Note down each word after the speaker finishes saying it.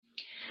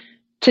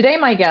Today,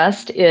 my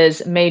guest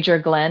is Major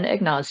Glenn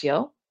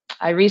Ignacio.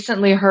 I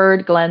recently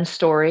heard Glenn's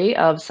story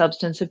of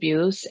substance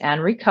abuse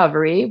and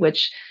recovery,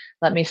 which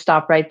let me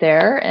stop right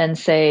there and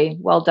say,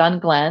 well done,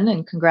 Glenn,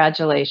 and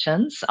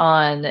congratulations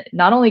on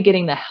not only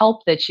getting the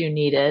help that you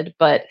needed,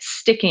 but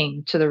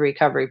sticking to the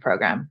recovery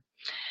program.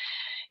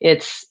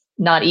 It's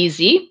not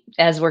easy,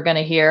 as we're going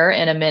to hear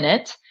in a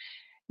minute.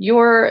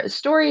 Your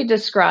story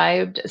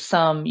described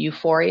some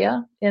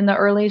euphoria in the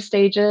early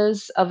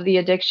stages of the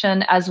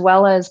addiction, as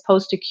well as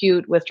post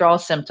acute withdrawal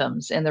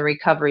symptoms in the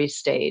recovery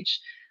stage,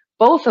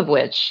 both of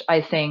which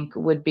I think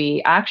would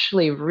be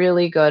actually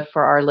really good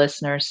for our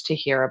listeners to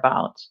hear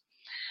about.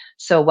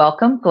 So,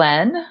 welcome,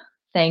 Glenn.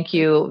 Thank Thank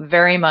you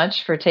very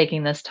much for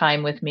taking this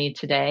time with me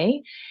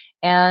today.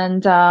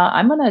 And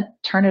I'm going to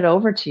turn it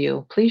over to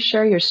you. Please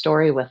share your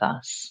story with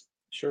us.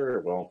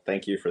 Sure. Well,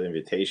 thank you for the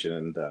invitation,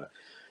 and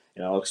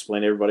I'll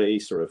explain to everybody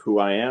sort of who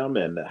I am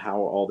and how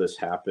all this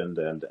happened,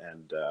 and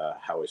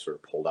how I sort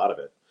of pulled out of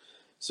it.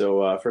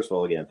 So, first of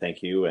all, again,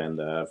 thank you, and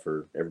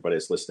for everybody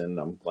that's listening,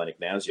 I'm Glenn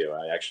Ignacio.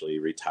 I actually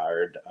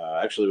retired.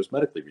 Actually, was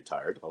medically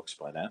retired. I'll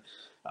explain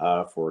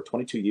that. For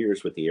 22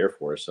 years with the Air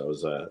Force, I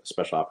was a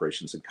special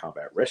operations and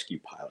combat rescue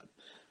pilot.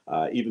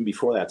 Even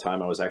before that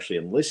time, I was actually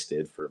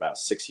enlisted for about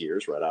 6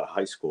 years right out of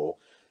high school,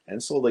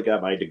 and slowly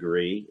got my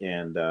degree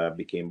and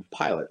became a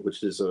pilot,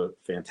 which is a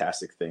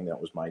fantastic thing.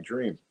 That was my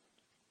dream.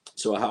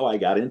 So how I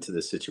got into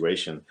this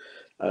situation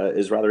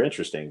is rather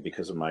interesting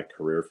because of my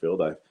career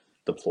field. I've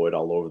deployed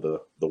all over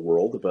the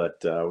world,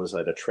 but I was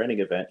at a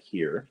training event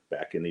here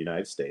back in the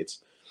United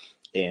States,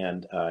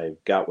 and I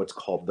got what's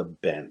called the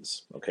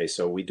bends. Okay,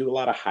 so we do a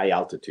lot of high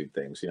altitude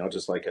things,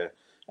 just like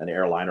an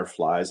airliner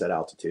flies at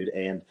altitude.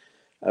 And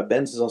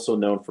bends is also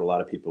known for a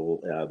lot of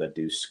people that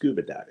do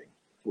scuba diving.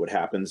 What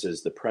happens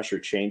is the pressure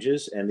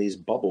changes and these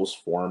bubbles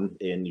form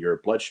in your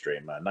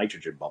bloodstream,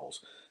 nitrogen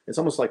bubbles. It's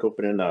almost like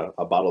opening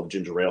a bottle of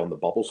ginger ale and the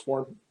bubbles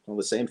form. Well,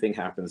 the same thing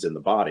happens in the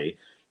body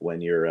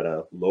when you're at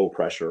a low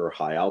pressure or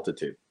high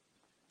altitude.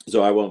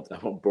 So I won't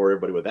bore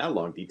everybody with that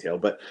long detail,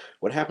 but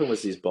what happened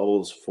was these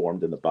bubbles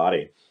formed in the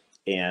body,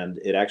 and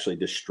it actually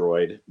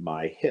destroyed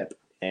my hip.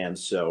 And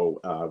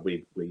so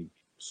we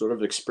sort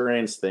of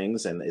experienced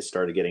things, and it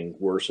started getting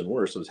worse and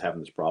worse. I was having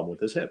this problem with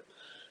his hip,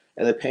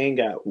 and the pain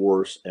got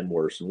worse and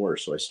worse and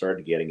worse. So I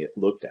started getting it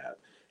looked at,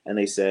 and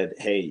they said,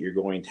 "Hey, you're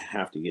going to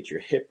have to get your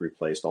hip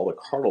replaced. All the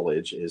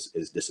cartilage is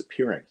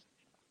disappearing."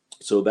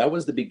 So that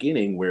was the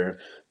beginning where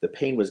the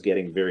pain was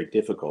getting very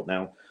difficult.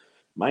 Now,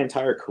 my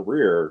entire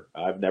career,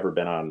 I've never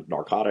been on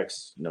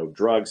narcotics, no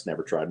drugs,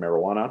 never tried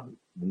marijuana,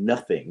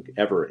 nothing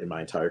ever in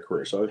my entire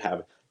career. So I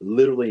have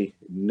literally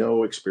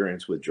no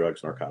experience with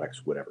drugs,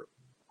 narcotics, whatever.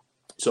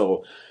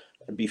 So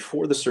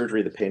before the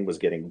surgery, the pain was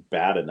getting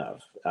bad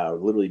enough,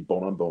 literally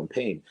bone on bone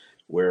pain,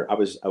 where I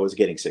was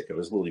getting sick. I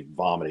was literally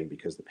vomiting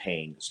because the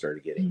pain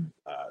started getting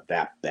Mm.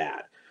 that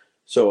bad.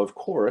 So of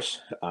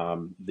course,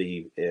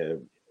 the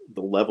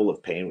level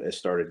of pain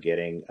started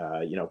getting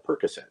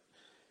Percocet,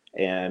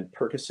 and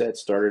Percocet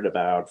started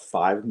about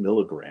 5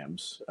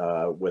 milligrams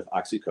with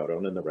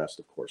oxycodone, and the rest,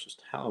 of course, was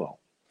Tylenol.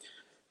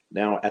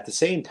 Now, at the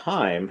same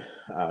time,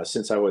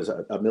 since I was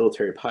a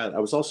military pilot, I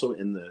was also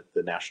in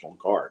the National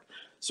Guard.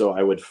 So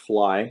I would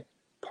fly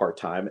part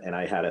time, and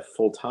I had a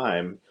full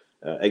time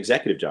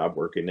executive job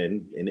working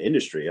in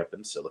industry up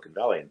in Silicon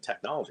Valley in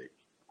technology.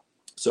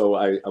 So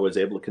I was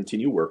able to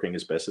continue working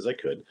as best as I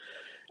could.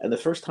 And the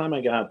first time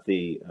I got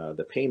the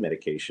pain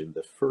medication,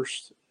 the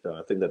first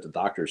thing that the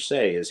doctors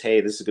say is,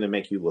 "Hey, this is going to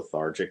make you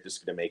lethargic. This is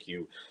going to make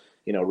you,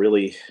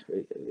 really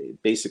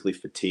basically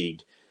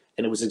fatigued."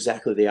 And it was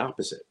exactly the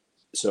opposite.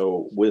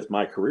 So with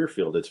my career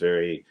field, it's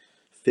very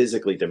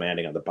physically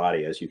demanding on the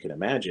body, as you can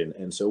imagine.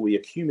 And so we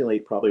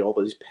accumulate probably all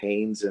those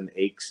pains and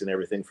aches and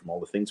everything from all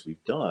the things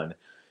we've done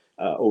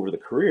over the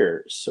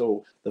career.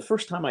 So the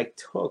first time I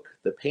took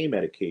the pain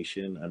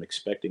medication, I'm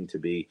expecting to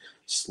be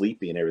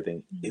sleepy and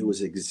everything. It Mhm.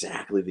 was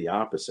exactly the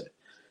opposite.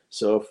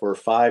 So for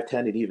 5,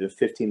 10, and even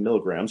 15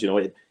 milligrams,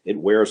 it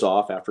wears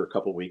off after a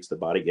couple of weeks. The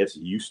body gets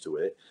used to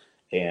it.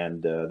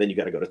 And then you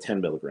got to go to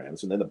 10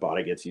 milligrams, and then the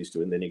body gets used to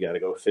it, and then you got to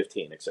go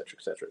 15, et cetera,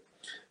 et cetera.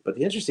 But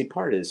the interesting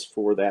part is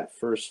for that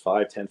first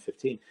 5, 10,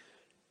 15,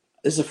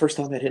 this is the first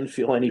time I didn't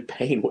feel any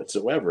pain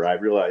whatsoever. I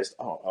realized,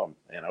 oh,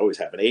 man, I always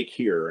have an ache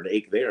here or an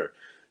ache there.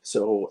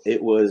 So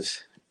it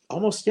was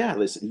almost, yeah,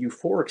 this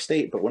euphoric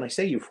state. But when I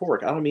say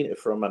euphoric, I don't mean it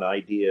from an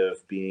idea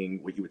of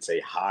being what you would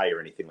say high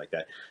or anything like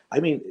that. I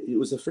mean, it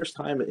was the first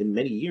time in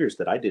many years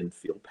that I didn't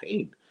feel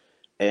pain.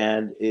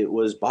 And it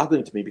was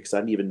boggling to me because I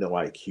didn't even know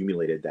I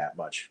accumulated that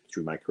much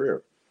through my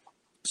career.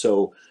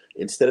 So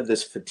instead of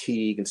this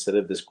fatigue, instead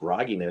of this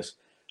grogginess,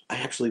 I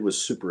actually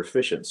was super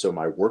efficient. So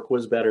my work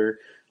was better.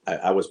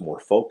 I was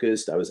more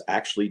focused. I was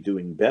actually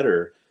doing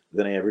better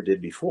than I ever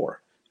did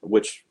before,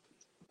 which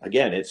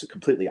again, it's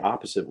completely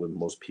opposite what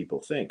most people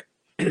think.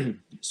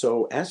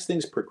 So as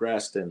things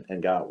progressed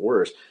and got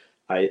worse,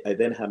 I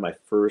then had my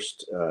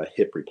first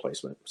hip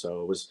replacement.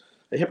 So it was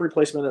a hip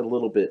replacement and a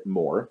little bit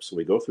more. So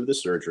we go through the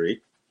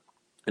surgery.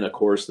 And of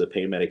course, the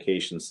pain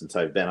medication, since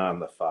I've been on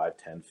the 5,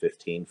 10,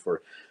 15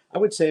 for I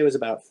would say it was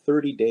about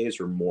 30 days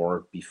or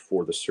more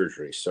before the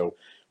surgery. So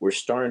we're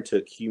starting to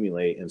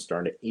accumulate and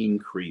starting to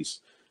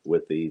increase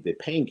with the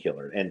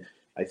painkiller. And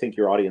I think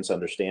your audience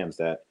understands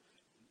that,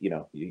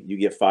 you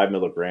get 5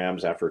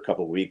 milligrams after a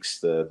couple of weeks,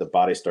 the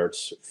body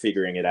starts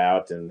figuring it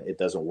out and it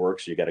doesn't work.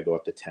 So you got to go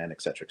up to 10,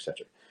 et cetera, et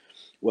cetera.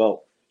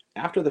 Well,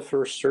 after the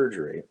first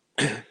surgery,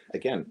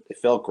 again, it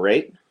felt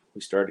great.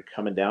 We started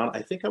coming down.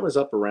 I think I was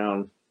up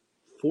around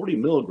 40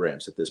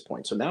 milligrams at this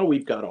point. So now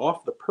we've got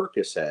off the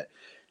Percocet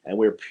and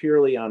we're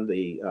purely on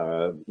the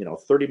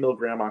 30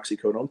 milligram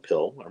oxycodone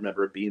pill. I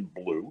remember it being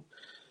blue.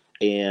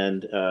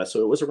 And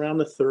so it was around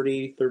the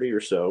 30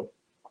 or so.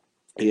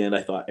 And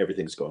I thought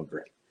everything's going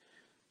great.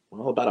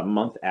 Well, about a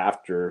month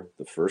after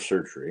the first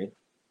surgery,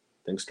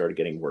 things started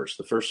getting worse.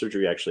 The first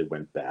surgery actually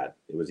went bad.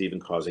 It was even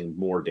causing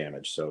more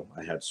damage. So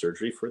I had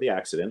surgery for the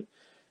accident,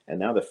 and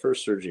now the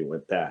first surgery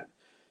went bad.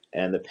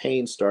 And the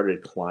pain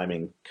started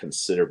climbing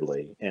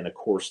considerably. And of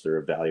course, they're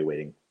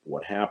evaluating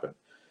what happened.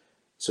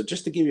 So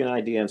just to give you an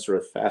idea and sort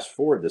of fast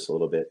forward this a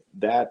little bit,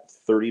 that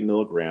 30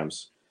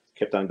 milligrams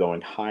kept on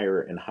going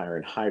higher and higher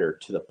and higher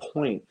to the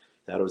point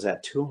that it was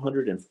at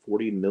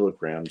 240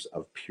 milligrams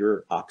of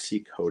pure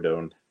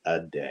oxycodone a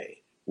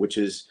day, which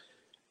is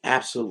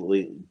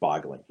absolutely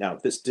boggling. Now,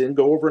 this didn't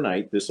go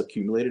overnight. This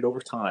accumulated over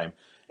time,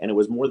 and it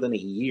was more than a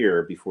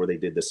year before they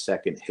did the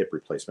second hip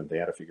replacement. They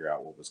had to figure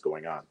out what was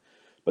going on.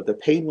 But the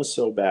pain was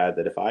so bad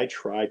that if I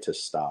tried to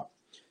stop,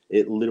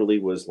 it literally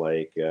was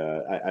like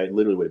I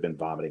literally would have been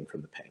vomiting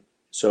from the pain.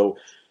 So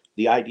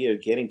the idea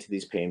of getting to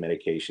these pain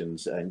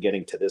medications and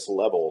getting to this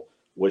level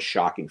was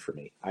shocking for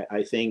me.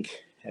 I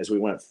think as we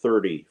went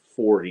 30,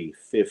 40,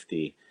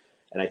 50,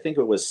 and I think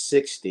it was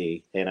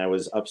 60, and I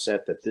was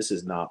upset that this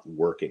is not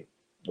working.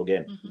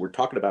 Again, we're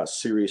talking about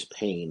serious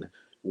pain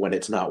when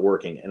it's not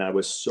working. And I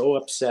was so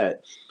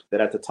upset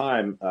that at the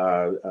time,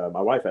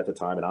 my wife at the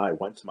time and I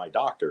went to my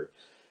doctor,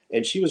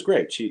 and she was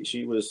great.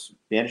 She was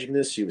managing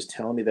this. She was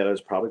telling me that I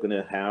was probably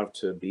going to have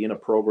to be in a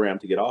program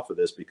to get off of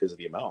this because of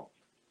the amount.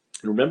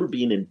 And I remember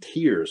being in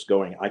tears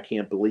going, I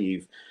can't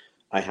believe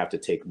I have to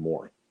take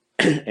more.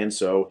 And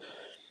so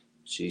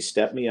she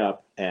stepped me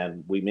up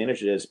and we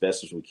managed it as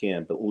best as we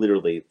can, but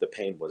literally the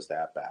pain was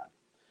that bad.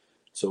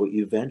 So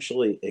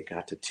eventually it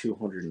got to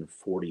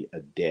 240 a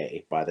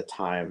day by the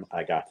time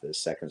I got to the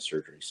second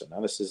surgery. So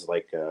now this is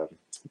like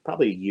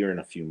probably a year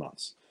and a few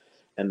months.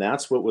 And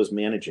that's what was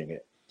managing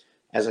it.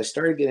 As I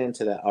started getting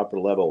into that upper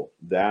level,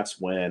 that's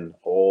when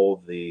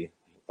all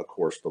of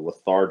course, the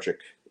lethargic,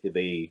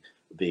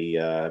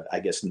 I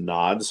guess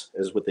nods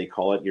is what they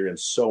call it. You're in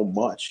so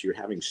much, you're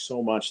having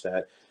so much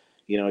that,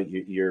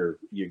 you're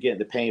getting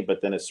the pain,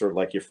 but then it's sort of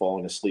like you're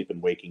falling asleep and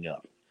waking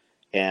up.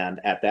 And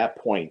at that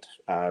point,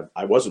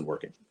 I wasn't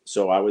working.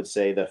 So I would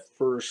say the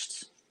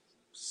first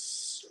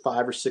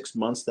 5 or 6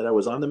 months that I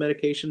was on the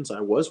medications,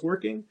 I was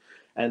working.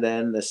 And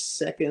then the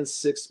second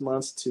 6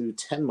 months to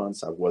 10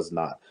 months, I was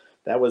not.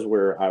 That was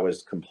where I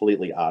was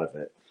completely out of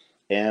it.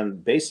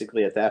 And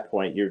basically at that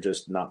point, you're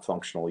just not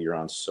functional. You're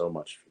on so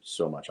much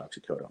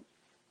oxycodone.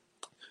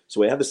 So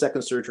we had the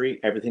second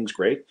surgery. Everything's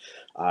great.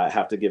 I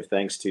have to give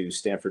thanks to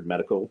Stanford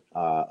Medical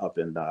up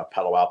in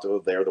Palo Alto.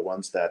 They're the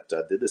ones that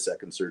did the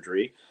second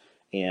surgery.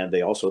 And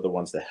they also are the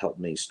ones that helped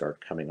me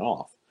start coming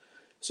off.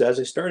 So as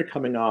I started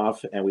coming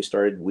off and we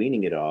started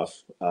weaning it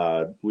off,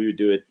 we would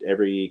do it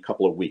every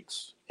couple of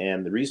weeks.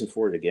 And the reason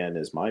for it, again,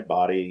 is my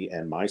body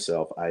and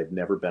myself, I've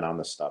never been on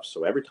this stuff.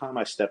 So every time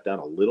I stepped down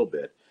a little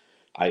bit,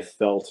 I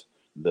felt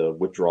the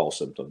withdrawal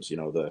symptoms,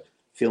 the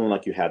feeling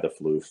like you had the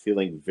flu,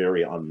 feeling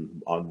very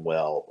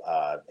unwell.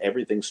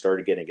 Everything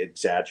started getting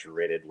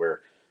exaggerated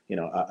where,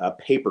 a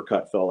paper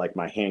cut felt like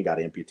my hand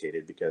got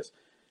amputated because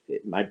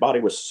my body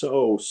was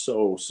so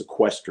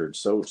sequestered,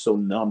 so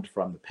numbed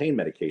from the pain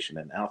medication,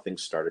 and now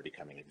things started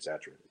becoming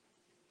exaggerated.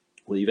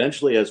 Well,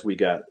 eventually, as we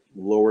got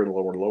lower and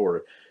lower and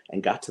lower,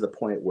 and got to the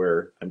point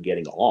where I'm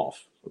getting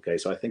off. Okay,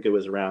 so I think it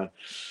was around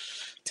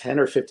 10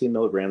 or 15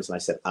 milligrams, and I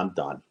said, I'm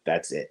done.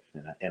 That's it,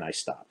 and I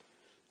stopped.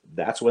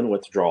 That's when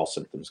withdrawal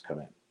symptoms come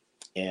in,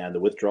 and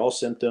the withdrawal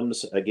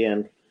symptoms,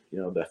 again,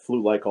 the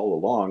flu-like all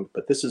along,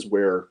 but this is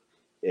where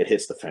it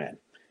hits the fan.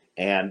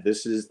 And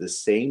this is the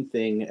same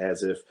thing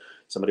as if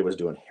somebody was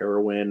doing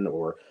heroin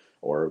or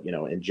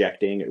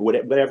injecting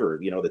whatever,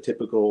 the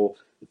typical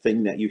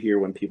thing that you hear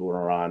when people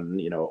are on,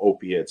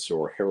 opiates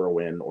or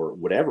heroin or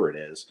whatever it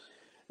is.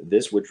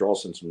 This withdrawal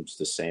symptom is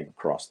the same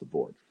across the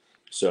board.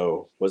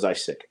 So was I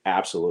sick?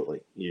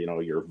 Absolutely.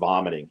 You're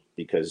vomiting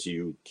because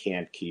you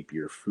can't keep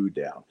your food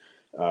down.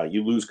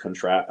 You lose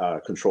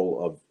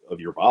control of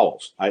your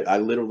bowels. I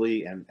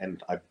literally,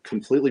 and I'm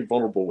completely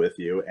vulnerable with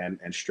you and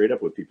straight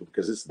up with people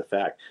because this is the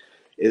fact,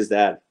 is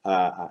that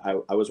I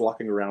was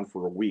walking around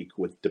for a week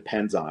with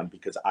Depends on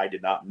because I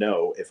did not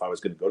know if I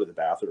was going to go to the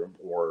bathroom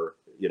or,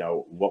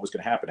 what was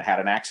going to happen. I had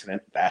an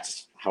accident.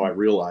 That's how I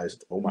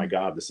realized, oh my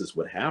God, this is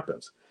what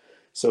happens.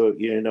 So,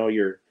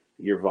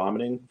 you're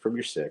vomiting from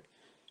your sick.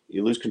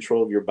 You lose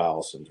control of your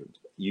bowel syndrome.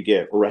 You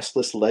get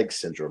restless leg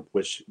syndrome,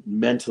 which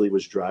mentally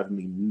was driving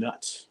me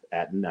nuts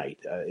at night.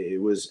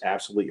 It was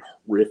absolutely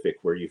horrific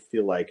where you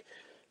feel like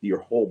your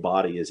whole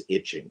body is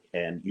itching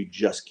and you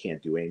just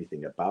can't do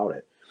anything about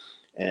it.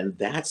 And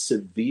that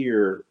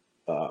severe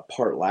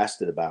part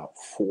lasted about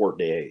 4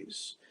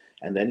 days.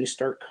 And then you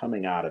start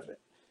coming out of it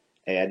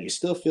and you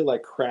still feel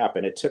like crap.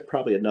 And it took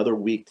probably another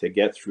week to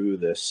get through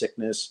the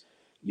sickness.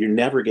 You're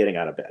never getting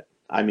out of bed.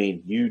 I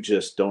mean, you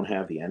just don't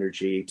have the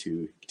energy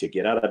to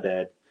get out of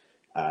bed.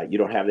 You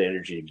don't have the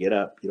energy to get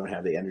up. You don't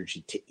have the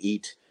energy to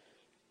eat.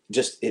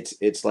 Just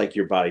it's like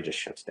your body just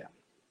shuts down.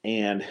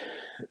 And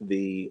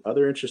the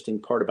other interesting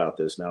part about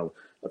this, now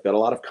I've got a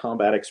lot of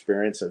combat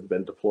experience. I've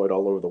been deployed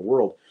all over the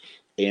world,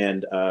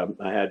 and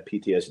I had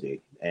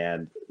PTSD.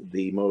 And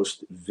the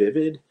most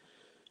vivid,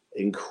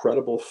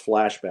 incredible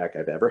flashback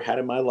I've ever had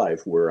in my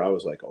life, where I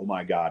was like, "Oh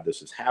my God,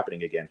 this is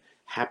happening again,"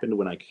 happened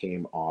when I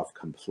came off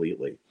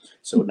completely.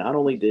 So not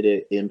only did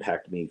it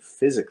impact me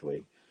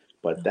physically,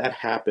 but that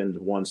happened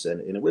once,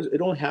 and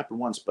it only happened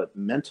once, but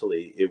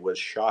mentally it was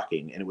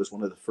shocking, and it was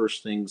one of the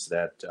first things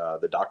that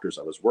the doctors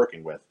I was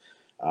working with,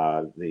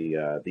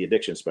 the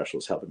addiction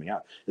specialist helping me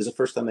out, is the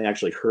first time they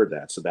actually heard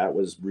that. So that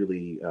was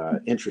really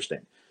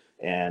interesting,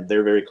 and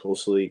they're very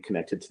closely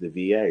connected to the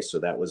VA, so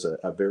that was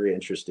a very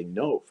interesting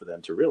note for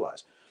them to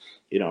realize.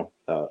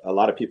 A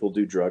lot of people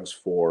do drugs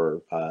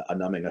for a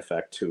numbing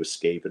effect to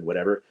escape and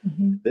whatever.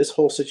 Mhm. This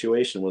whole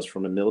situation was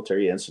from a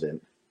military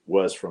incident,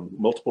 was from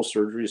multiple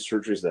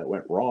surgeries that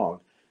went wrong.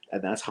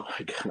 And that's how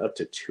I got up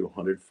to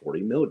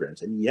 240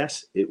 milligrams. And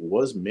yes, it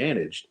was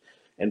managed.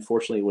 And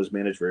fortunately, it was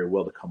managed very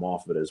well to come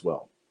off of it as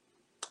well.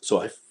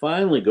 So I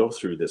finally go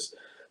through this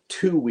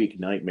 2 week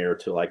nightmare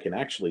till I can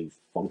actually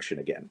function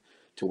again,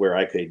 to where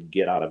I could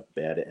get out of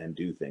bed and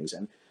do things.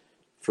 And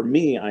for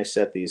me, I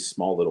set these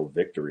small little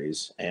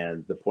victories.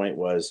 And the point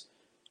was,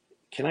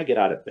 can I get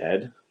out of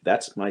bed?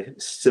 That's my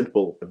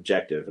simple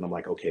objective. And I'm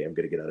like, okay, I'm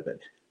going to get out of bed.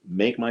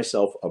 Make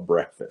myself a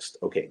breakfast.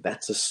 Okay,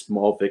 that's a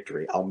small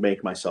victory. I'll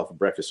make myself a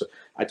breakfast. So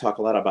I talk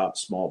a lot about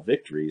small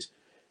victories,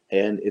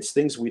 and it's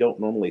things we don't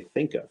normally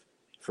think of.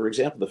 For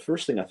example, the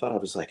first thing I thought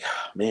of was like,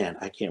 man,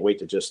 I can't wait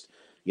to just,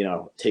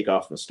 take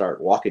off and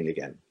start walking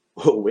again.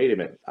 Oh, wait a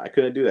minute. I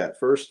couldn't do that.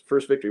 First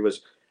victory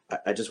was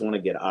I just want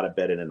to get out of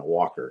bed and in a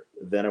walker.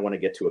 Then I want to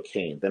get to a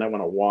cane. Then I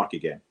want to walk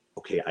again.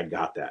 Okay, I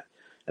got that.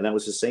 And that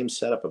was the same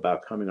setup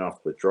about coming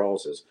off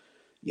withdrawals is,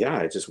 yeah,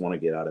 I just want to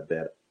get out of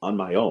bed on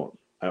my own.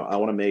 I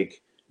want to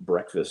make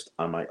breakfast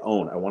on my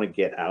own. I want to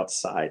get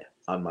outside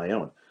on my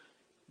own.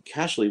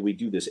 Casually, we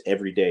do this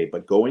every day,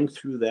 but going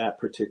through that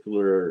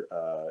particular,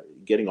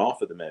 getting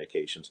off of the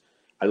medications,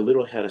 I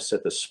literally had to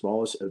set the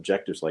smallest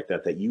objectives like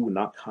that you would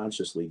not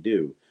consciously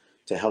do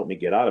to help me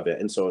get out of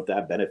it. And so if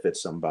that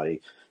benefits somebody,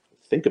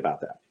 think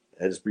about that.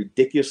 As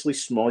ridiculously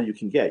small you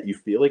can get, you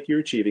feel like you're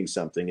achieving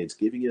something, it's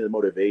giving you the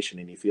motivation,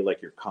 and you feel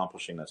like you're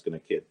accomplishing that's going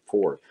to get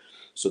forward.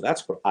 So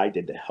that's what I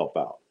did to help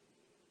out.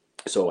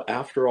 So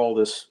after all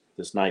this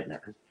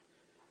nightmare,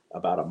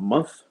 about a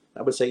month,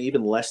 I would say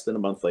even less than a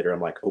month later,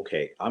 I'm like,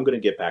 okay, I'm going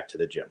to get back to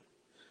the gym.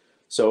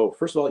 So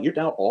first of all, you're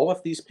down all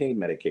of these pain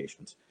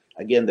medications.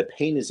 Again, the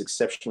pain is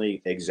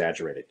exceptionally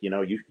exaggerated.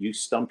 You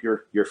stump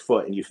your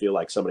foot and you feel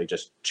like somebody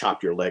just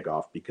chopped your leg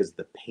off, because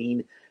the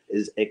pain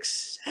is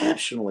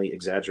exceptionally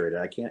exaggerated.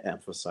 I can't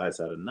emphasize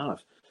that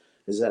enough.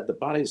 Is that the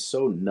body is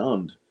so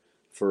numbed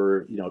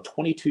for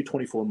 22,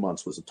 24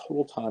 months was the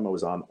total time I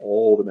was on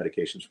all the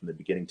medications from the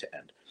beginning to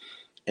end.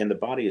 And the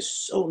body is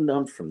so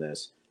numbed from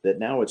this that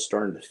now it's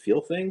starting to feel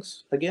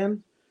things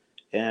again.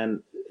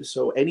 And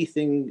so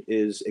anything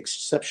is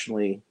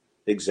exceptionally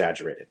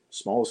exaggerated.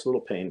 Smallest little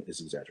pain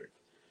is exaggerated.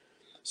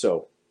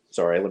 So,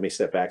 sorry, let me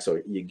step back.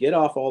 So you get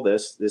off all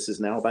this. This is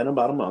now been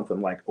about a month.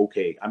 I'm like,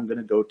 okay, I'm going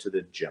to go to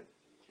the gym.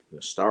 I'm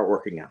going to start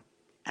working out.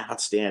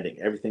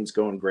 Outstanding. Everything's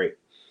going great.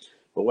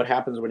 But what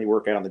happens when you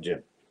work out in the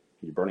gym?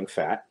 You're burning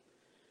fat.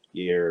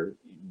 You're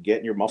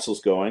getting your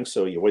muscles going.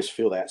 So you always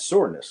feel that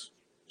soreness.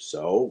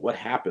 So what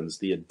happens?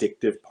 The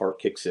addictive part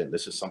kicks in.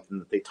 This is something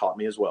that they taught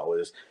me as well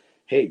is,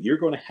 hey, you're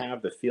going to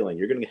have the feeling.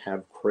 You're going to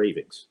have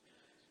cravings.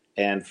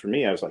 And for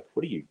me, I was like,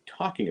 what are you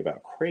talking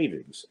about?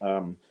 Cravings?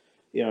 I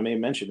may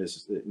mention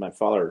this. My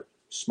father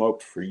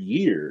smoked for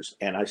years.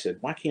 And I said,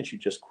 why can't you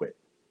just quit?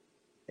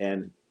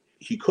 And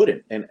he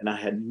couldn't. And I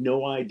had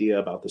no idea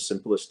about the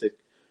simplistic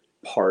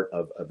part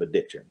of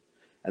addiction.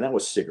 And that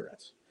was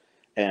cigarettes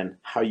and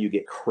how you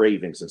get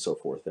cravings and so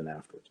forth and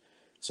afterwards.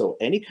 So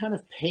any kind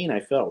of pain I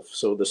felt,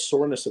 so the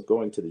soreness of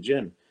going to the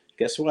gym,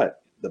 guess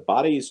what? The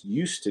body is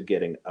used to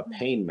getting a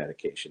pain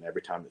medication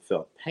every time it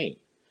felt pain.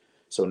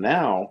 So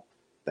now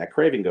that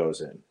craving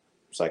goes in.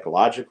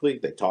 Psychologically,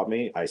 they taught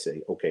me, I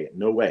say, okay,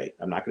 no way.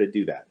 I'm not going to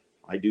do that.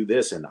 I do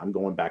this and I'm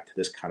going back to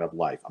this kind of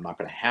life. I'm not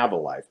going to have a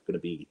life. I'm going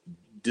to be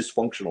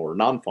dysfunctional or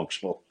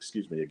non-functional,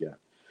 excuse me again.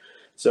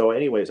 So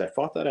anyways, I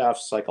fought that off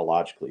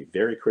psychologically.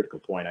 Very critical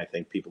point I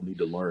think people need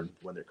to learn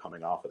when they're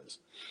coming off of this.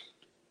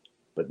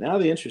 But now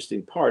the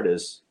interesting part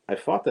is I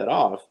fought that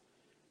off,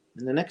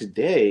 and the next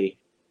day,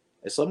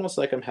 it's almost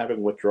like I'm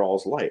having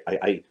withdrawals light.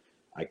 I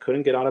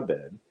couldn't get out of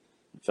bed.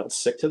 I felt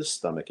sick to the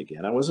stomach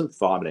again. I wasn't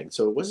vomiting.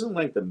 So it wasn't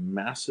like the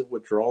massive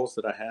withdrawals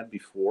that I had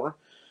before,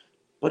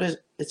 But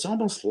it's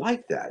almost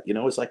like that,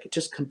 it's like it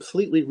just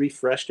completely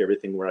refreshed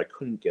everything where I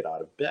couldn't get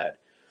out of bed.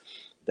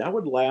 That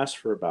would last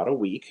for about a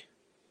week.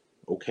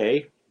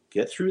 Okay,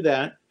 get through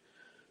that.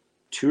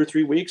 2 or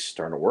 3 weeks,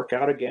 starting to work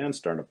out again,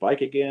 starting to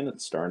bike again,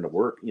 and starting to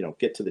work,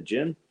 get to the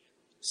gym.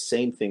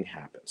 Same thing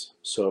happens.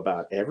 So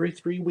about every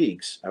 3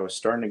 weeks, I was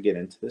starting to get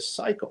into this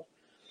cycle.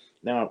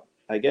 Now,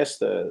 I guess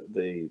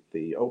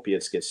the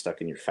opiates get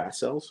stuck in your fat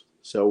cells.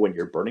 So when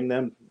you're burning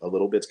them, a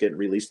little bit's getting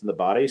released in the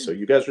body. So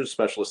you guys are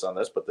specialists on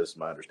this, but this is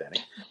my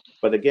understanding.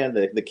 But again,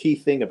 the key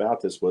thing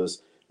about this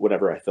was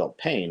whenever I felt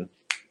pain,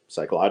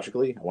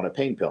 psychologically, I want a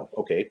pain pill.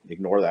 Okay,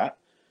 ignore that.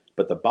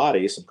 But the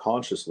body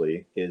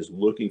subconsciously is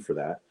looking for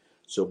that.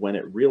 So when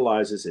it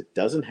realizes it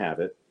doesn't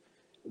have it,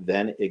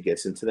 then it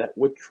gets into that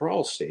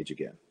withdrawal stage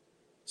again.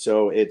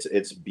 So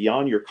it's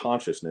beyond your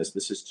consciousness.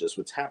 This is just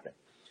what's happening.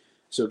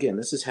 So again,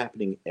 this is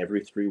happening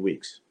every 3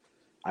 weeks.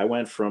 I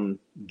went from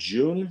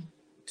June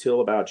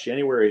till about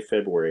January,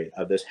 February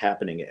of this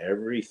happening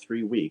every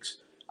 3 weeks.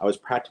 I was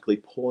practically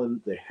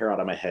pulling the hair out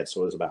of my head.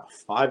 So it was about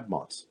 5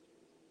 months,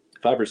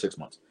 5 or 6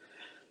 months.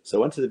 So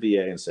I went to the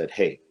VA and said,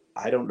 hey,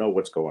 I don't know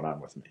what's going on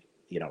with me.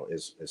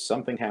 Is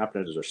something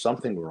happening? Is there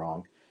something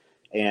wrong?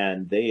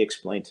 And they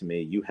explained to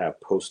me, you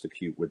have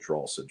post-acute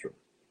withdrawal syndrome,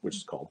 which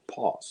is called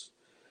PAWS.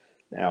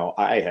 Now,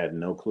 I had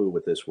no clue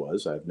what this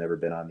was. I've never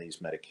been on these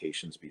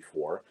medications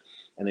before.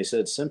 And they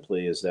said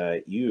simply is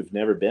that you've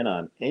never been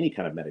on any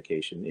kind of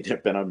medication. You've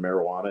never been on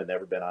marijuana,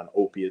 never been on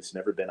opiates,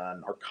 never been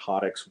on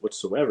narcotics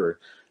whatsoever,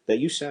 that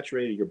you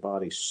saturated your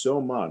body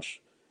so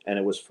much, and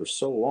it was for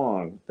so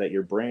long that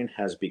your brain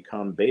has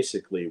become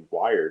basically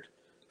wired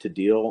to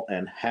deal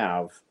and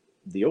have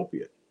the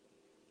opiate.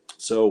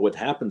 So what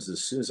happens is,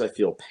 as soon as I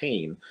feel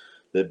pain,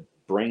 the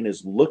brain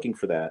is looking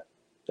for that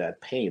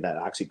pain, that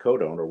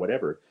oxycodone or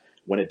whatever.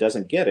 When it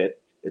doesn't get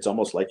it, it's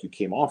almost like you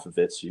came off of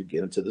it, so you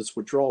get into this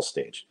withdrawal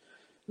stage.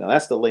 Now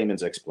that's the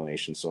layman's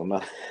explanation, so I'm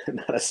not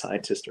not a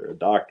scientist or a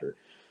doctor,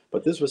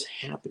 but this was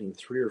happening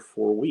 3 or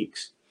 4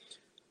 weeks.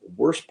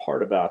 Worst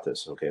part about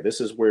this, okay, this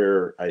is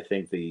where I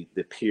think the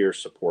peer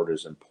support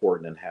is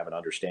important and have an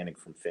understanding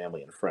from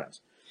family and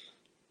friends.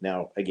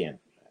 Now, again,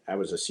 I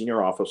was a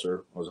senior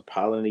officer. I was a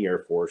pilot in the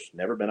Air Force.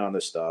 Never been on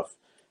this stuff.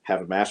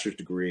 Have a master's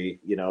degree.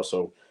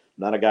 So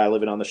not a guy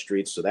living on the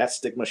streets. So that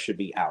stigma should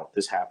be out.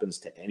 This happens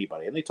to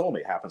anybody, and they told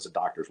me it happens to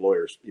doctors,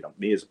 lawyers.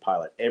 Me as a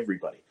pilot,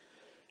 everybody.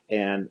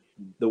 And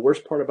the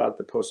worst part about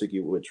the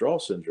post-acute withdrawal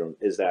syndrome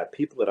is that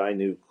people that I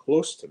knew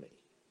close to me,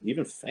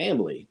 even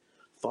family,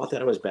 thought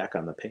that I was back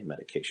on the pain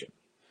medication.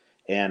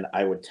 And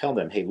I would tell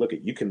them, hey, look,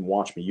 you can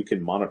watch me, you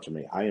can monitor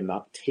me. I am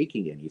not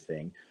taking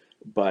anything,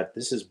 but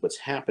this is what's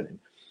happening.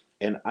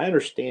 And I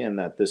understand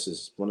that this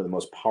is one of the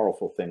most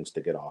powerful things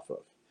to get off of.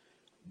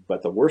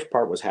 But the worst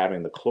part was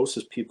having the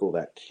closest people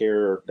that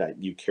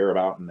you care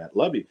about and that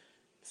love you,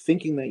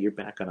 thinking that you're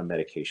back on a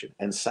medication.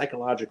 And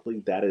psychologically,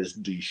 that is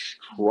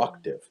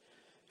destructive.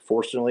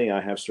 Fortunately,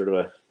 I have sort of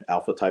a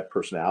alpha type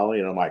personality,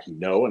 and I'm like,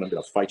 no, and I'm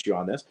going to fight you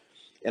on this.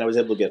 And I was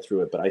able to get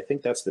through it. But I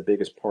think that's the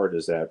biggest part,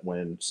 is that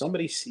when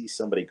somebody sees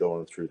somebody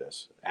going through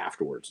this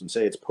afterwards, and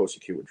say it's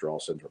post-acute withdrawal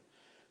syndrome,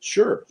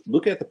 sure,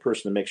 look at the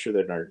person to make sure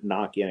that they're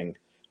not getting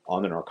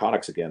on the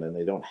narcotics again and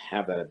they don't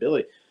have that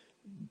ability.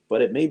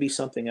 But it may be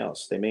something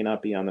else. They may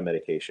not be on the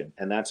medication.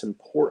 And that's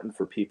important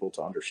for people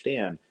to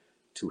understand,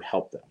 to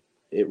help them.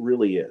 It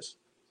really is.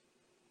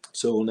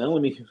 So now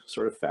let me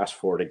sort of fast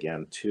forward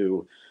again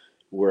to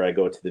where I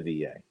go to the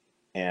VA.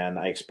 And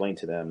I explained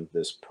to them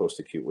this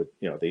post-acute,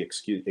 they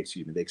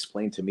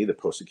explained to me the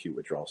post-acute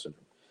withdrawal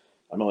syndrome.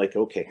 I'm like,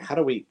 okay, how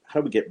do we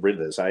get rid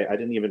of this? I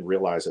didn't even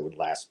realize it would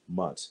last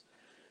months.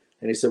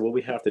 And he said, well,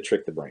 we have to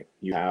trick the brain.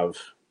 You have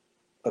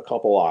a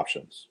couple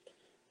options.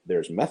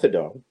 There's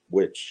methadone,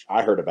 which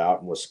I heard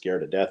about and was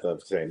scared to death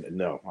of, saying,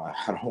 no,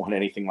 I don't want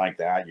anything like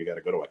that. You got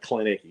to go to a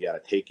clinic. You got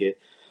to take it.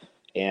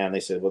 And they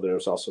said, well,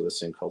 there's also this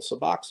thing called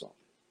Suboxone.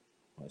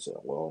 I said,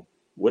 well,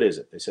 what is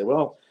it? They said,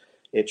 well,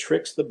 it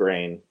tricks the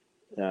brain.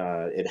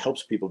 It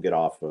helps people get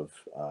off of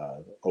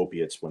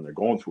opiates when they're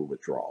going through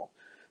withdrawal.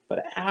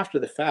 But after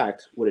the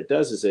fact, what it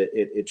does is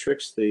it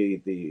tricks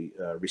the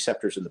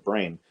receptors in the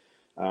brain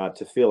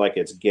to feel like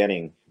it's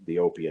getting the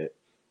opiate.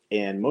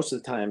 And most of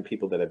the time,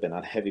 people that have been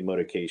on heavy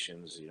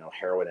medications,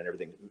 heroin and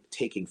everything,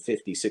 taking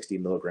 50, 60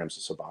 milligrams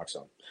of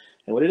Suboxone.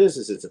 And what it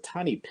is it's a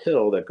tiny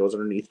pill that goes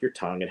underneath your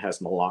tongue. It has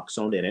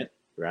naloxone in it,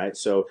 right?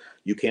 So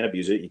you can't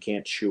abuse it. You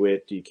can't chew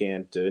it. You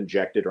can't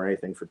inject it or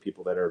anything for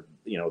people that are,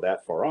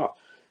 that far off.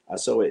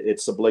 So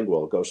it's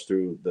sublingual. It goes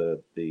through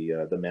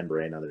the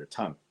membrane under the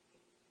tongue.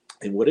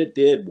 And what it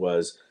did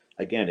was,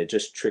 again, it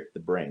just tricked the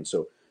brain.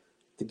 So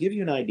to give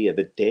you an idea,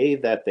 the day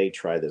that they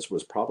tried this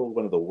was probably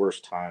one of the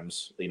worst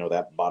times,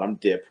 that bottom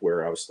dip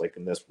where I was like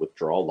in this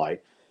withdrawal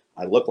light.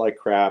 I looked like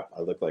crap.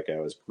 I looked like I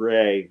was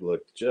gray,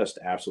 looked just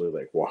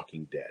absolutely like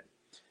Walking Dead.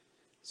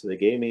 So they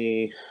gave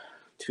me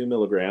 2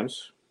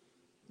 milligrams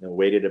and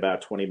waited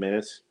about 20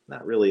 minutes.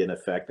 Not really an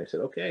effect. I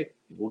said, okay,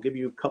 we'll give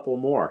you a couple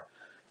more.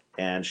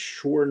 And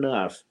sure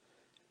enough,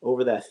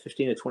 over that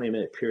 15 to 20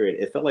 minute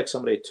period, it felt like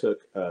somebody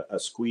took a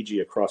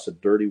squeegee across a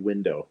dirty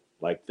window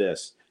like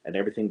this, and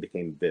everything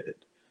became vivid.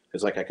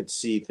 It's like I could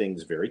see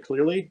things very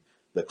clearly.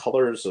 The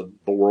colors of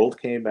the world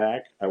came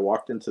back. I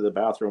walked into the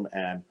bathroom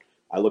and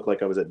I looked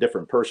like I was a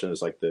different person.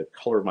 It's like the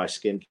color of my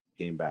skin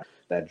came back.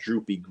 That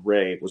droopy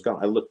gray was gone.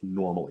 I looked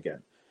normal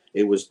again.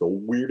 It was the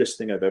weirdest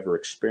thing I've ever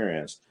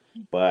experienced,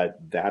 but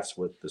that's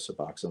what the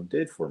Suboxone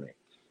did for me.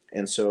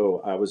 And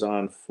so I was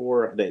on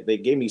four, they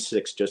gave me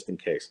six just in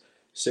case,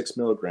 6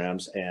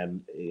 milligrams.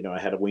 And, I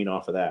had to wean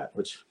off of that,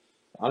 which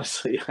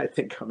honestly, I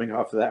think coming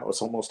off of that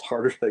was almost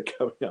harder than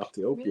coming off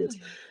the opiates.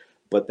 Really?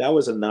 But that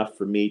was enough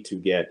for me to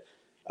get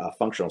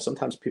functional.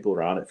 Sometimes people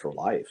are on it for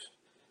life,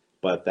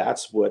 but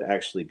that's what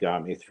actually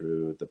got me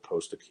through the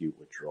post acute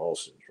withdrawal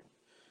syndrome.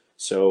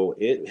 So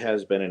it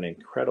has been an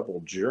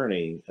incredible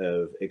journey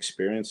of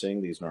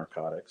experiencing these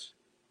narcotics,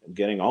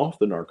 getting off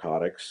the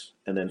narcotics,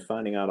 and then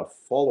finding out a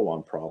follow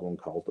on problem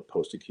called the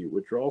post acute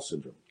withdrawal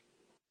syndrome.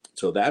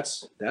 So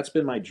that's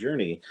been my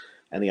journey.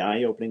 And the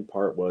eye opening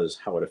part was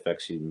how it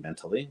affects you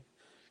mentally,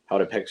 how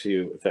it affects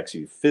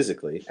you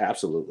physically,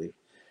 absolutely.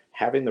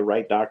 Having the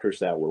right doctors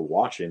that were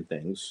watching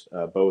things,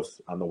 both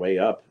on the way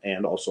up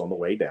and also on the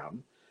way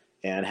down,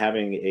 and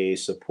having a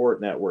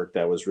support network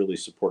that was really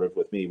supportive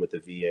with me with the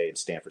VA in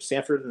Stanford.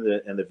 Stanford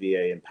and the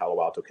VA in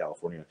Palo Alto,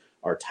 California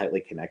are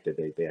tightly connected.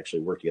 They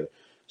actually work together.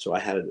 So I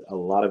had a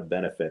lot of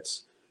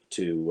benefits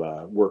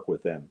to work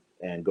with them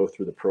and go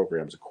through the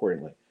programs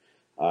accordingly.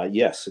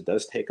 Yes, it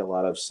does take a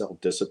lot of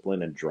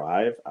self-discipline and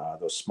drive.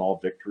 Those small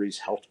victories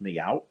helped me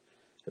out.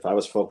 If I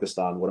was focused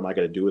on what am I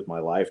going to do with my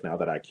life now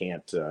that I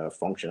can't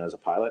function as a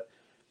pilot,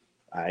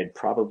 I'd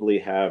probably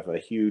have a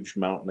huge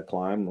mountain to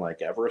climb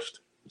like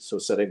Everest. So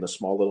setting the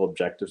small little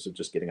objectives of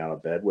just getting out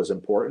of bed was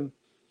important,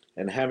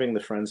 and having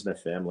the friends and the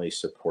family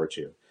support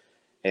you.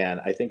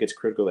 And I think it's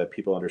critical that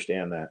people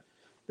understand that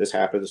this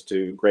happens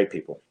to great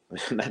people,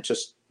 not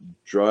just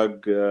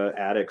drug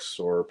addicts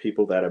or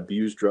people that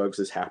abuse drugs.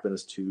 This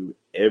happens to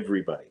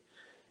everybody,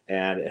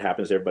 and it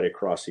happens to everybody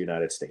across the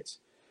United States.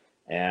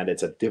 And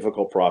it's a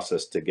difficult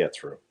process to get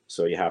through.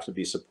 So you have to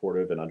be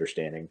supportive and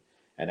understanding.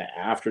 And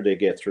after they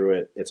get through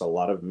it, it's a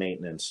lot of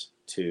maintenance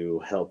to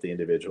help the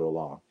individual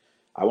along.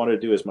 I wanted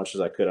to do as much as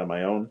I could on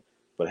my own,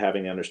 but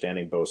having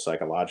understanding both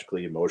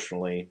psychologically,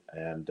 emotionally,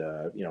 and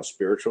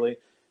spiritually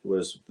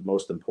was the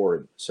most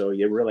important. So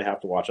you really have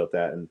to watch out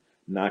that and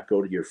not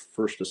go to your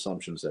first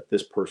assumptions that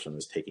this person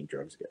is taking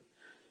drugs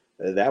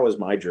again. That was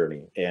my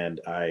journey, and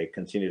I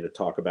continue to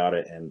talk about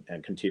it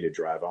and continue to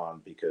drive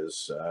on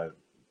because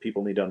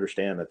people need to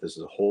understand that this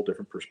is a whole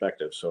different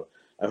perspective. So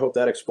I hope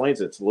that explains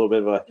it. It's a little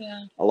bit of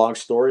Yeah. a long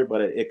story,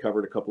 but it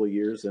covered a couple of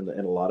years and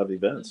a lot of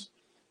events.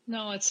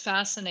 No, it's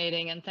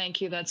fascinating, and thank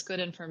you. That's good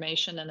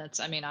information, and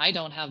I mean, I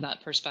don't have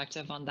that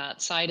perspective on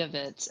that side of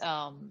it,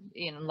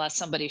 unless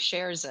somebody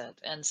shares it.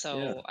 And Yeah.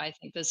 so I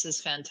think this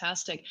is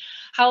fantastic.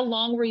 How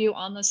long were you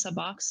on the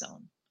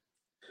Suboxone?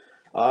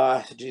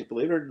 Geez,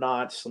 believe it or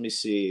not, let me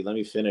see. Let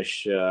me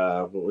finish.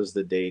 What was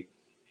the date?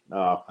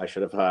 Oh, I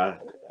should have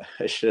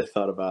I should have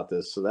thought about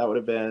this. So that would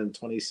have been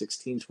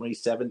 2016,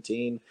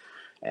 2017,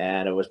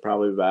 and it was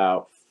probably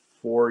about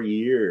 4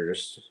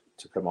 years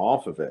to come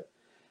off of it.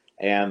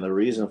 And the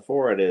reason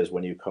for it is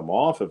when you come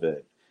off of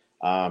it,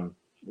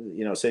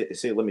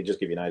 say, let me just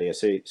give you an idea.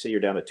 Say you're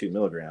down to 2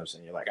 milligrams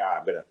and you're like,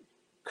 I'm going to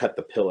cut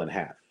the pill in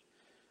half.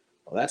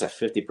 Well, that's a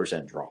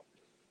 50% drop.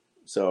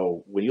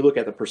 So when you look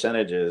at the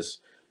percentages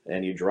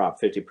and you drop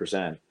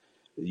 50%,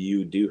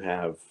 you do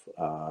have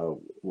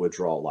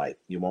withdrawal light.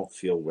 You won't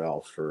feel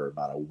well for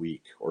about a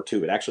week or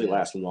two. It actually Yeah.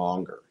 lasts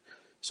longer.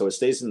 So it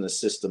stays in the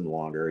system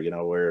longer,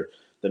 where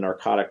the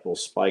narcotic will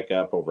spike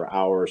up over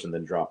hours and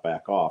then drop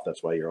back off.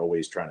 That's why you're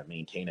always trying to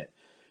maintain it.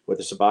 With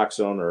the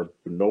Suboxone or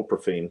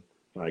Noprofen,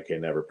 I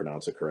can never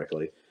pronounce it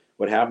correctly.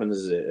 What happens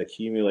is it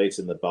accumulates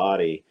in the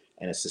body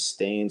and it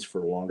sustains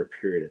for a longer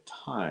period of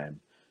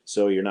time.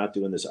 So you're not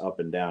doing this up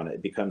and down.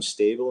 It becomes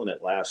stable and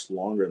it lasts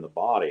longer in the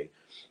body.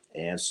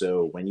 And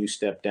so when you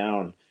step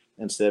down,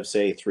 instead of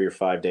say 3 or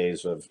 5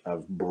 days of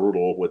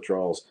brutal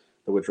withdrawals,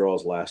 the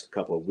withdrawals last a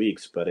couple of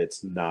weeks, but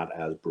it's not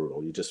as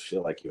brutal. You just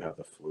feel like you have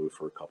the flu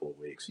for a couple of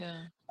weeks.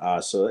 Yeah.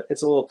 So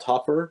it's a little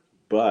tougher,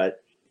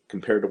 but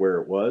compared to where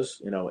it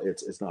was,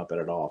 it's not bad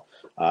at all.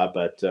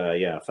 But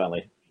yeah,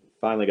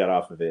 finally got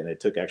off of it, and it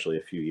took actually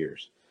a few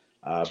years.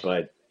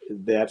 But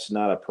that's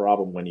not a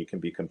problem when you can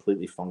be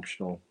completely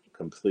functional,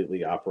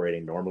 completely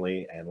operating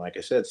normally. And like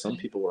I said, some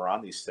Right. people are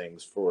on these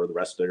things for the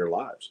rest of their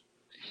lives.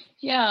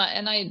 Yeah,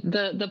 and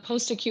the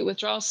post-acute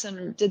withdrawal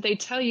syndrome, did they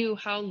tell you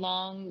how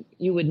long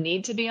you would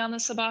need to be on the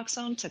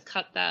Suboxone to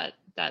cut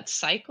that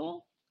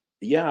cycle?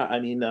 Yeah, I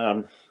mean,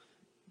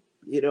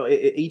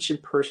 each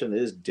person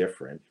is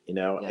different,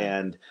 Yeah.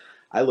 and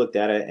I looked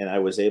at it and I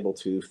was able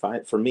to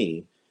find for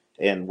me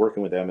and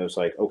working with them, it was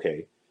like,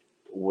 okay,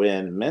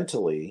 when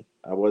mentally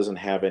I wasn't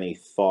have any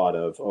thought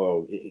of,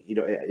 oh,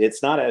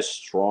 it's not as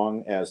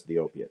strong as the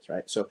opiates,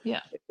 right? So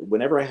Yeah.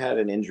 whenever I had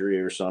an injury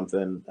or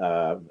something,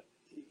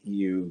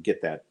 you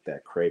get that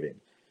craving.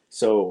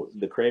 So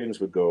the cravings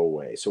would go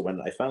away. So when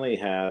I finally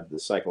had the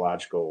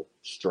psychological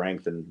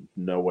strength and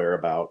nowhere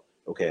about,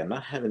 okay, I'm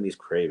not having these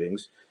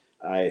cravings.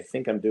 I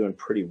think I'm doing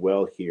pretty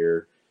well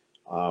here.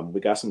 We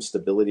got some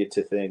stability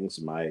to things.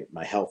 My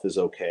health is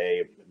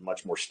okay,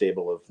 much more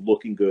stable of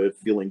looking good,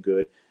 feeling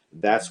good.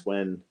 That's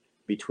when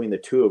between the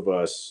two of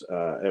us,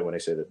 and when I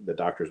say the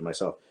doctors and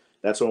myself,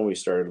 that's when we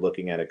started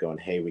looking at it going,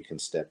 hey, we can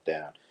step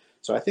down.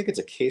 So I think it's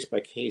a case by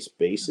case Okay.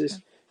 basis.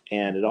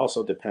 And it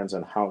also depends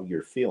on how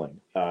you're feeling.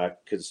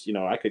 Because,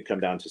 I could come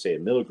down to say a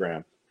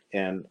milligram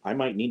and I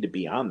might need to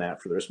be on that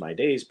for the rest of my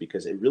days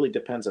because it really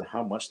depends on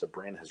how much the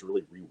brain has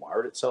really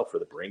rewired itself for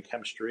the brain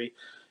chemistry,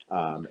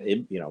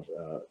 Okay.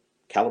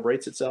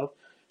 calibrates itself.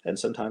 And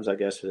sometimes, I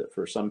guess,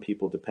 for some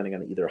people, depending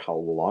on either how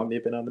long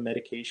they've been on the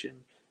medication,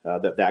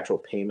 the actual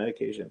pain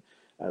medication,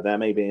 that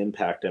may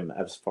impact them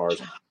as far as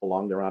Sure. how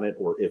long they're on it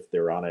or if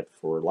they're on it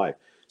for life.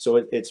 So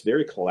it's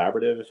very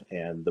collaborative.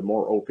 And the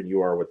more open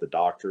you are with the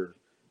doctor,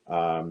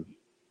 um,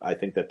 I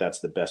think that that's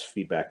the best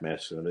feedback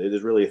mechanism. It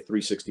is really a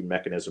 360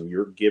 mechanism.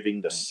 You're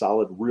giving the Right.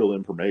 solid, real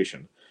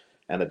information,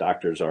 and the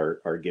doctors are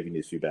giving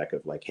you feedback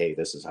of like, hey,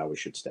 this is how we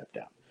should step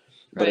down.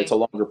 But it's a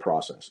Right. longer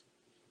process.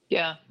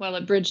 Yeah. Well,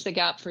 it bridged the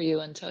gap for you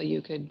until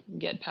you could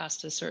get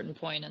past a certain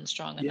point and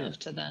strong Yeah. enough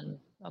to then,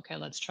 okay,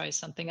 let's try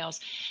something else.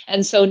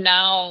 And so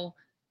now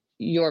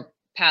you're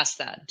past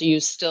that. Do you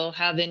still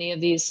have any of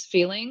these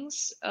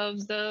feelings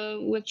of the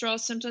withdrawal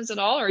symptoms at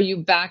all? Or are you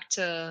back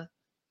to,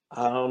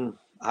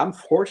 I'm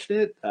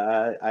fortunate.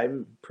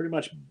 I'm pretty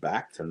much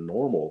back to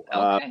normal.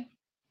 okay.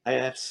 I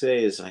have to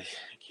say is I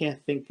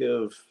can't think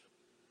of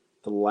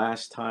the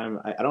last time.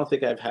 I don't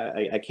think I've had.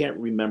 I can't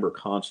remember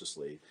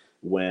consciously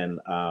when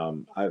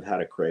I've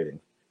had a craving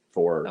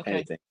for Okay.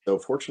 anything. So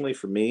fortunately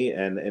for me,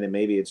 and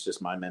maybe it's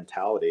just my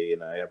mentality,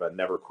 and I have a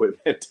never quit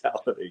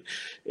mentality,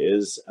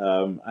 is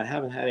I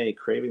haven't had any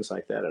cravings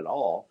like that at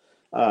all.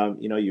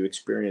 You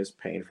experience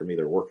pain from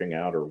either working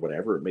out or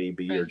whatever it may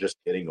be, or Right. just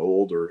getting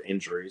old or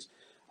injuries.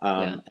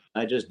 Yeah.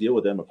 I just deal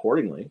with them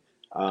accordingly.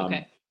 Um,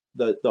 Okay.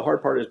 the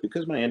hard part is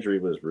because my injury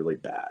was really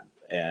bad,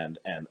 and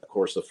of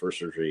course the first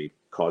surgery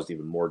caused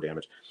even more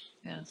damage.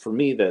 Yeah. For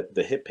me,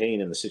 the hip pain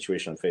and the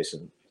situation I'm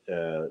facing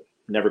uh,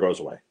 never goes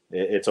away.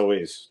 It's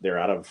always there.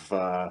 Out of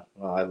well,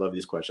 I love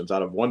these questions.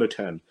 Out of 1 to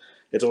 10,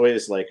 it's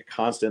always like a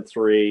constant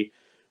three,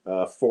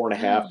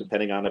 4.5, Mm,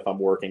 depending on if I'm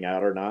working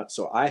out or not.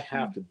 So I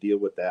have mm, to deal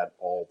with that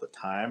all the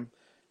time,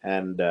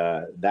 and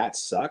that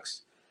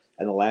sucks.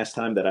 And the last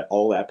time that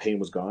all that pain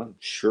was gone,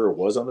 sure, it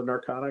was on the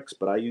narcotics,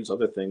 but I use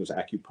other things,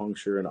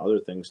 acupuncture and other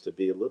things, to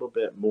be a little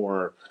bit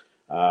more.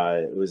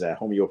 It was that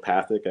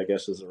homeopathic, I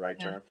guess, is the right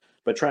yeah. term.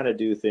 But trying to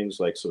do things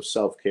like so,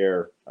 self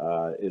care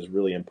is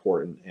really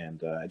important,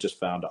 and I just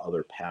found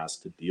other paths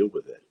to deal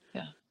with it.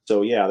 Yeah.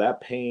 So yeah,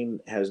 that pain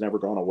has never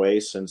gone away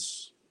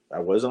since I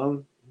was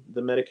on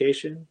the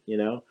medication,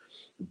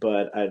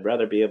 but I'd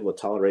rather be able to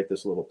tolerate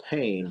this little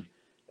pain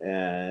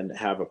and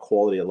have a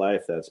quality of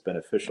life that's Yeah.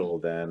 beneficial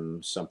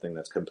than something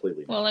that's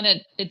completely Well, numb.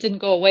 and it didn't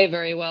go away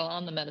very well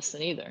on the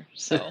medicine either.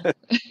 So,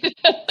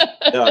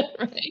 No,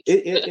 right.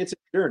 it's a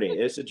journey.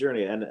 It's a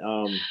journey, and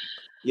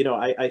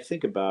I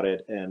think about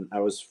it, and I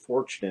was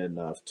fortunate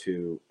enough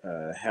to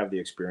have the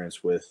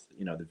experience with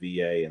the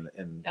VA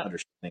and Yep.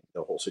 understanding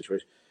the whole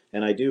situation.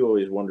 And I do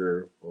always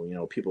wonder,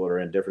 well, people that are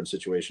in different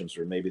situations,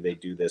 or maybe they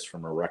do this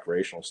from a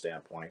recreational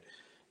standpoint,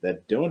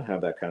 that don't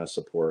have that kind of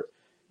support,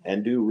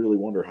 and do really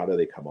wonder how do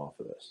they come off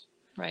of this.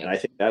 And I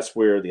Right. think that's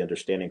where the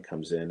understanding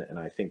comes in, and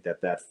I think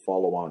that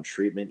follow-on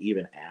treatment,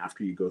 even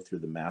after you go through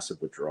the massive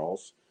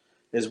withdrawals,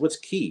 is what's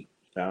key.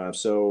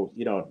 So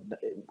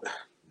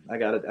I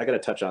got to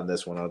touch on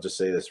this one. I'll just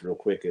say this real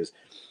quick. Is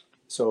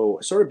so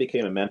I sort of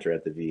became a mentor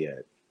at the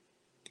VA,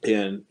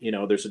 and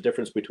there's a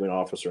difference between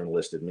officer and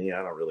enlisted. Me,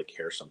 I don't really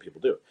care. Some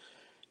people do.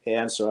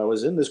 And so I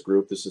was in this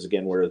group. This is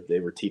again where they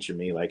were teaching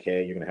me like,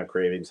 hey, you're gonna have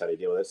cravings. How do you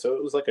deal with it? So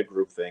it was like a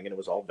group thing, and it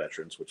was all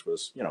veterans, which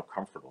was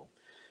comfortable.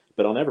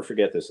 But I'll never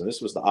forget this. And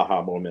this was the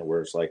aha moment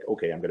where it's like,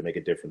 okay, I'm going to make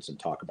a difference and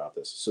talk about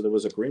this. So there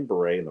was a Green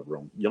Beret in the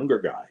room, younger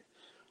guy.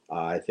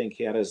 I think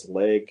he had his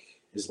leg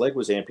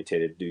was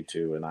amputated due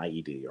to an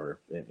IED, or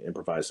an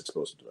improvised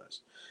explosive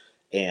device.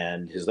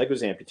 And his leg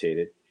was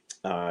amputated.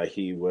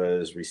 He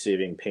was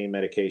receiving pain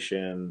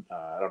medication.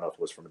 I don't know if it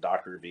was from a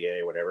doctor, VA,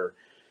 whatever.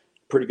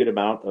 Pretty good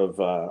amount of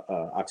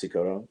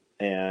oxycodone.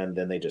 And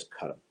then they just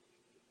cut him.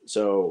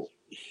 So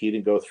he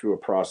didn't go through a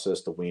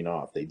process to wean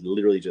off. They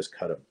literally just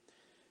cut him.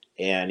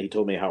 And he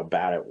told me how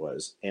bad it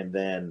was. And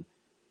then,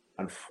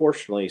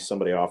 unfortunately,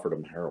 somebody offered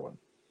him heroin,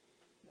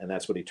 and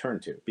that's what he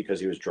turned to because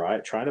he was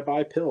trying to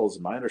buy pills.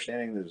 My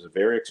understanding is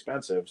very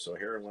expensive, so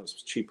heroin was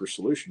a cheaper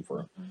solution for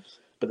him. Mhm.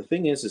 But the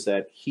thing is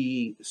that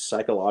he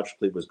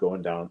psychologically was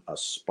going down a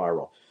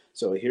spiral.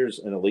 So here's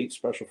an elite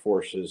special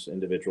forces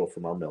individual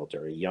from our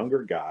military,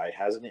 younger guy,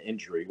 has an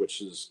injury,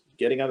 which is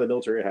getting out of the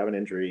military, have an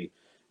injury.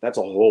 That's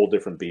a whole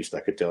different beast I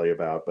could tell you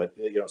about. But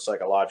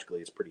psychologically,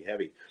 it's pretty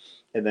heavy.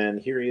 And then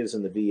here he is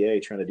in the VA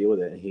trying to deal with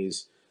it, and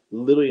he's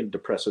literally in a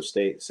depressive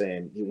state,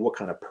 saying, "What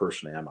kind of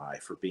person am I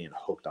for being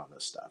hooked on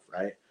this stuff?"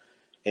 Right?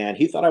 And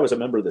he thought I was a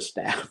member of the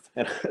staff.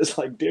 And I was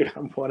like, dude,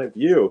 I'm one of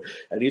you.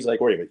 And he's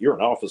like, wait a minute, you're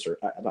an officer.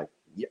 I'm like,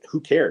 yeah,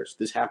 who cares?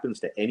 This happens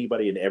to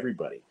anybody and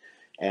everybody.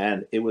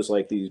 And it was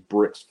like these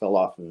bricks fell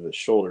off of his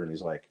shoulder. And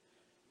he's like,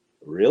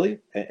 really?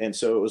 And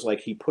so it was like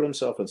he put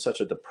himself in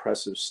such a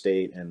depressive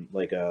state and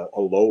like a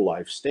low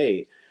life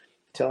state,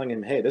 telling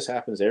him, hey, this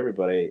happens to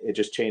everybody. It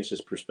just changed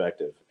his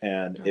perspective,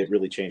 and it Right.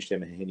 really changed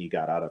him, and he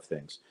got out of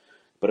things.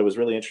 But it was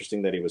really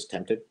interesting that he was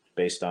tempted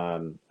based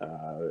on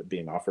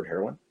being offered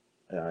heroin.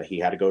 He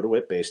had to go to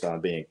it based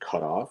on being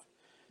cut off,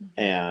 Mhm.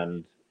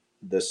 and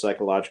the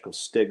psychological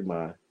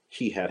stigma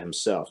he had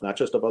himself, not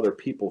just of other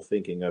people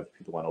thinking of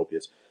people on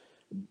opiates,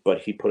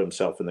 but he put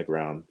himself in the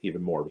ground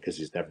even more because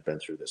he's never been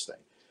through this thing.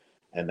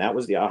 And that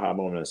was the aha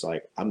moment. It's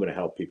like, I'm going to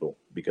help people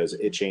because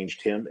it Mhm.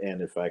 changed him.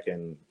 And if I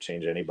can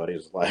change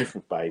anybody's life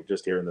by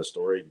just hearing the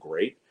story,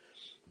 great.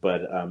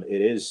 But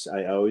it is,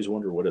 I always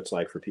wonder what it's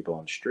like for people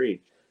on the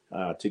street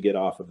to get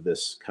off of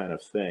this kind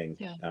of thing,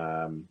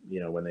 Yeah.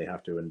 when they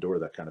have to endure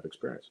that kind of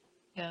experience.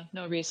 Yeah,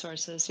 no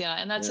resources. Yeah,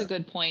 and that's a Yeah.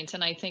 good point.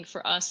 And I think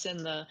for us in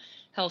the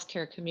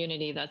healthcare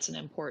community, that's an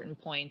important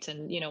point.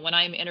 And, when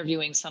I'm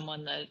interviewing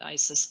someone that I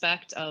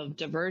suspect of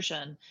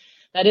diversion,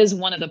 that is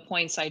one of the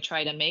points I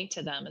try to make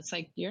to them. It's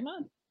like, you're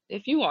not,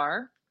 if you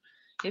are,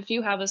 if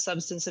you have a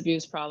substance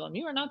abuse problem,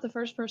 you are not the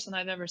first person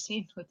I've ever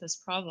seen with this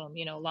problem.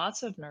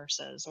 Lots of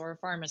nurses or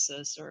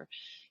pharmacists or,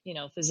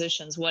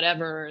 physicians,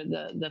 whatever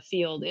the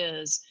field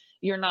is,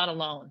 you're not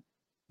alone.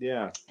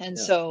 Yeah. And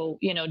Yeah. so,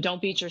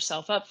 don't beat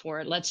yourself up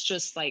for it. Let's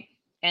just like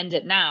end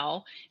it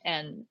now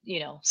and,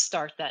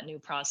 start that new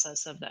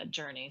process of that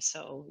journey.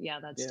 So, yeah,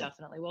 that's Yeah.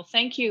 definitely. Well,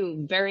 thank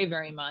you very,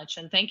 very much.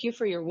 And thank you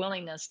for your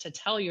willingness to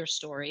tell your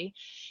story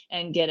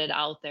and get it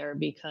out there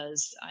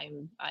because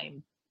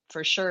I'm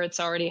for sure it's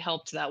already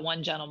helped that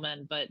one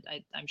gentleman, but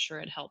I'm sure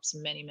it helps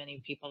many, many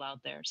people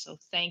out there. So,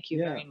 thank you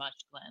Yeah. very much,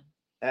 Glenn.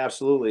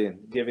 Absolutely.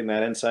 And giving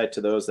that insight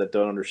to those that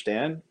don't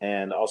understand,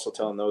 and also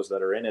telling those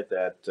that are in it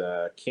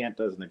that can't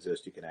doesn't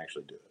exist. You can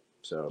actually do it.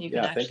 So, You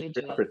can yeah, thank you actually for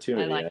do the it. I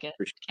opportunity. I like it.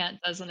 appreciate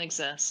Can't doesn't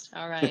exist.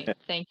 All right. it.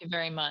 Thank you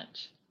very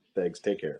much. Thanks. Take care.